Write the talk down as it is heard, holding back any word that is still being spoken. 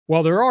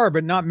Well, there are,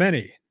 but not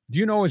many. Do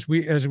you know, as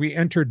we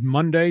entered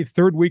Monday,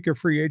 third week of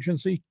free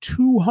agency,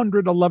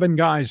 211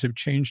 guys have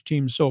changed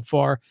teams so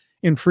far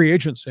in free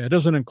agency. It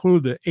doesn't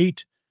include the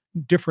 8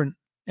 different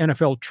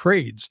NFL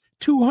trades.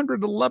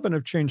 211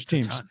 have changed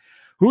teams.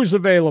 Who's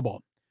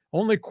available?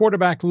 Only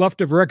quarterback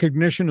left of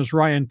recognition is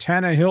Ryan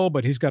Tannehill,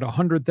 but he's got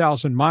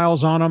 100,000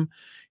 miles on him.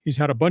 He's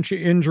had a bunch of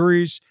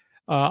injuries.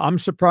 I'm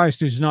surprised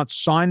he's not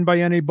signed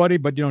by anybody,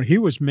 but he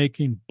was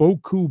making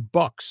beaucoup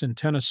bucks in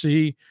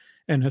Tennessee.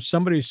 And if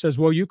somebody says,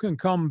 well, you can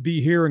come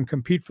be here and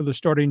compete for the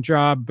starting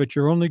job, but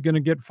you're only going to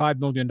get $5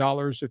 million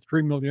or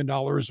 $3 million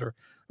or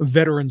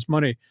veterans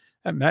money,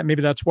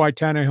 maybe that's why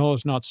Tannehill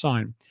is not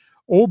signed.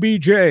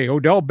 OBJ,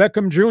 Odell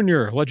Beckham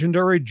Jr.,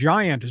 legendary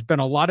giant, has been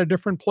a lot of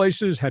different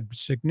places, had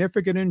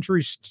significant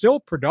injuries, still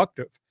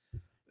productive.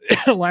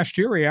 Last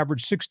year, he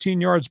averaged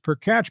 16 yards per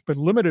catch, but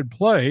limited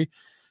play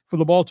for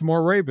the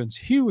Baltimore Ravens.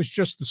 He was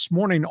just this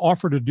morning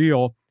offered a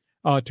deal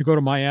to go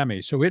to Miami.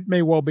 So it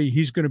may well be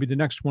he's going to be the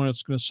next one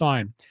that's going to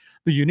sign.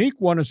 The unique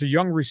one is a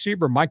young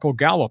receiver, Michael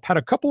Gallup. Had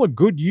a couple of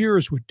good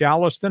years with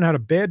Dallas, then had a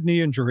bad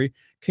knee injury,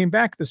 came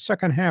back the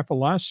second half of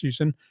last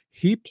season.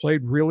 He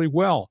played really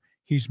well.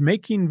 He's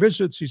making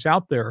visits. He's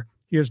out there.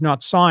 He is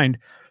not signed.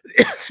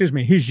 Excuse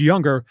me. He's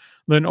younger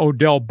than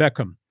Odell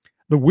Beckham.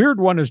 The weird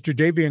one is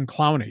Jadeveon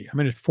Clowny. I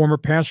mean, a former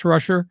pass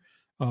rusher,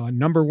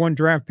 number 1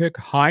 draft pick,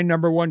 high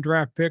number 1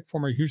 draft pick,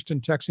 former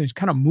Houston Texan. He's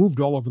kind of moved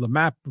all over the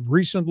map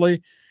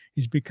recently.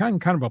 He's become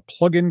kind of a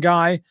plug-in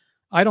guy.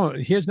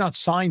 He has not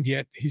signed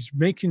yet. He's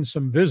making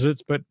some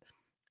visits, but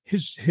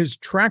his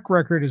track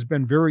record has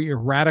been very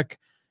erratic,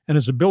 and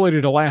his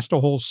ability to last a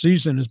whole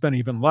season has been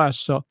even less.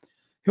 So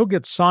he'll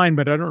get signed,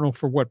 but I don't know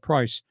for what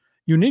price.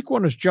 Unique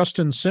one is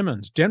Justin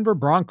Simmons, Denver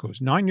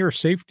Broncos, 9-year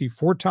safety,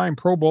 4-time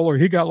Pro Bowler.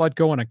 He got let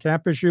go on a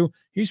cap issue.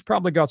 He's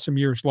probably got some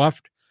years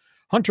left.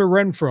 Hunter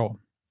Renfrow,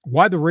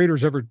 why the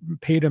Raiders ever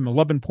paid him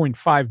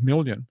 $11.5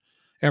 million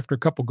after a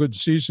couple good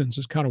seasons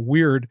is kind of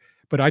weird,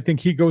 but I think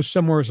he goes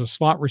somewhere as a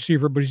slot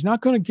receiver, but he's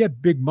not going to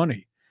get big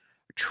money.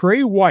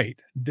 Trey White,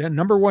 the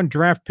number 1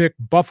 draft pick,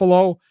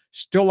 Buffalo,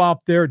 still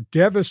out there,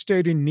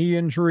 devastating knee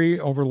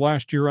injury over the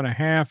last year and a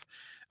half.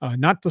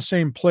 Not the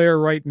same player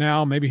right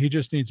now. Maybe he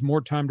just needs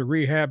more time to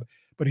rehab,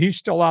 but he's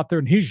still out there,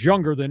 and he's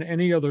younger than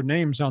any other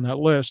names on that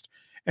list.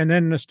 And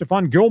then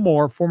Stephon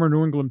Gilmore, former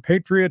New England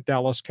Patriot,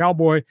 Dallas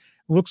Cowboy,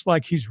 looks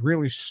like he's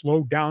really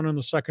slowed down in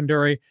the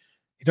secondary.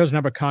 He doesn't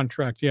have a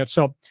contract yet.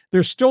 So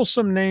there's still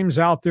some names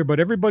out there, but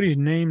everybody's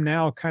name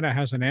now kind of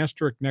has an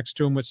asterisk next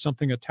to him with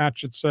something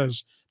attached that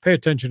says, pay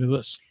attention to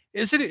this.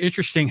 Isn't it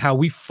interesting how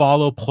we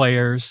follow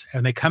players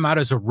and they come out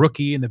as a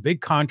rookie in the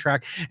big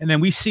contract, and then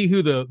we see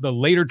who the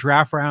later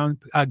draft round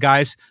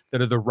guys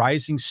that are the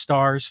rising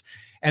stars,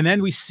 and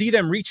then we see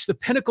them reach the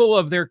pinnacle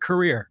of their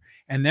career,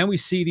 and then we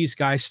see these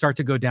guys start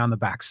to go down the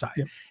backside.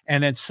 Yep.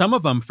 And then some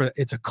of them,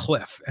 it's a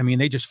cliff. I mean,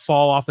 they just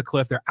fall off the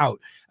cliff. They're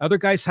out. Other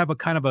guys have a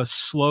kind of a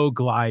slow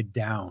glide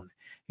down.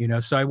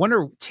 So I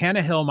wonder,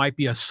 Tannehill might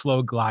be a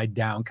slow glide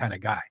down kind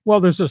of guy. Well,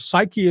 there's a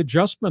psyche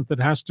adjustment that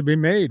has to be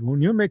made.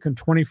 When you're making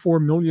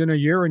 $24 million a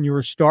year and you're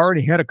a star,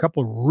 and he had a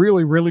couple of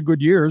really, really good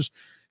years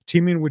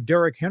teaming with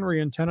Derrick Henry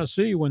in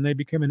Tennessee when they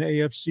became an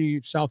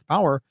AFC South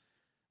power,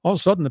 all of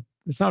a sudden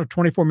it's not a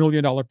 $24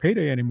 million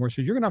payday anymore.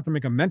 So you're going to have to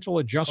make a mental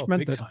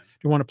adjustment that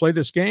you want to play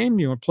this game,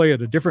 you want to play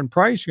at a different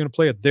price, you're going to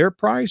play at their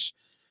price.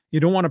 You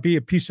don't want to be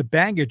a piece of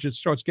baggage that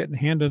starts getting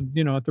handed,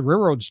 at the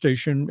railroad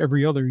station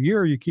every other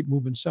year. You keep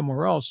moving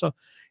somewhere else. So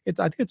I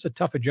think it's a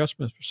tough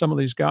adjustment for some of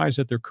these guys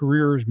that their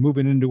careers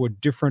moving into a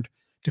different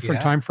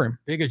time frame.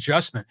 Big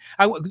adjustment.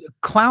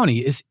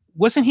 Clowny,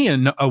 wasn't he a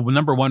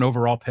number 1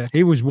 overall pick?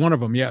 He was one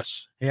of them,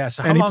 yes. Yeah.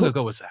 So how long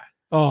ago was that?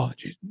 Oh,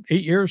 geez,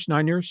 8 years,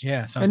 9 years.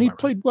 Yeah. And he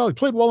played well. He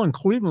played well in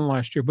Cleveland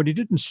last year, but he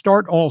didn't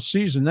start all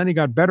season. Then he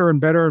got better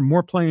and better and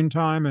more playing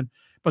time. And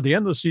by the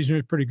end of the season,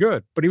 he was pretty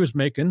good. But he was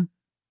making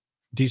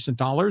decent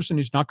dollars, and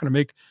he's not going to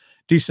make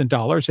decent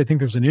dollars. I think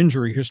there's an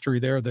injury history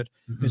there that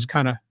has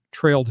kind of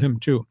trailed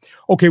him too.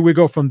 Okay, we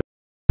go from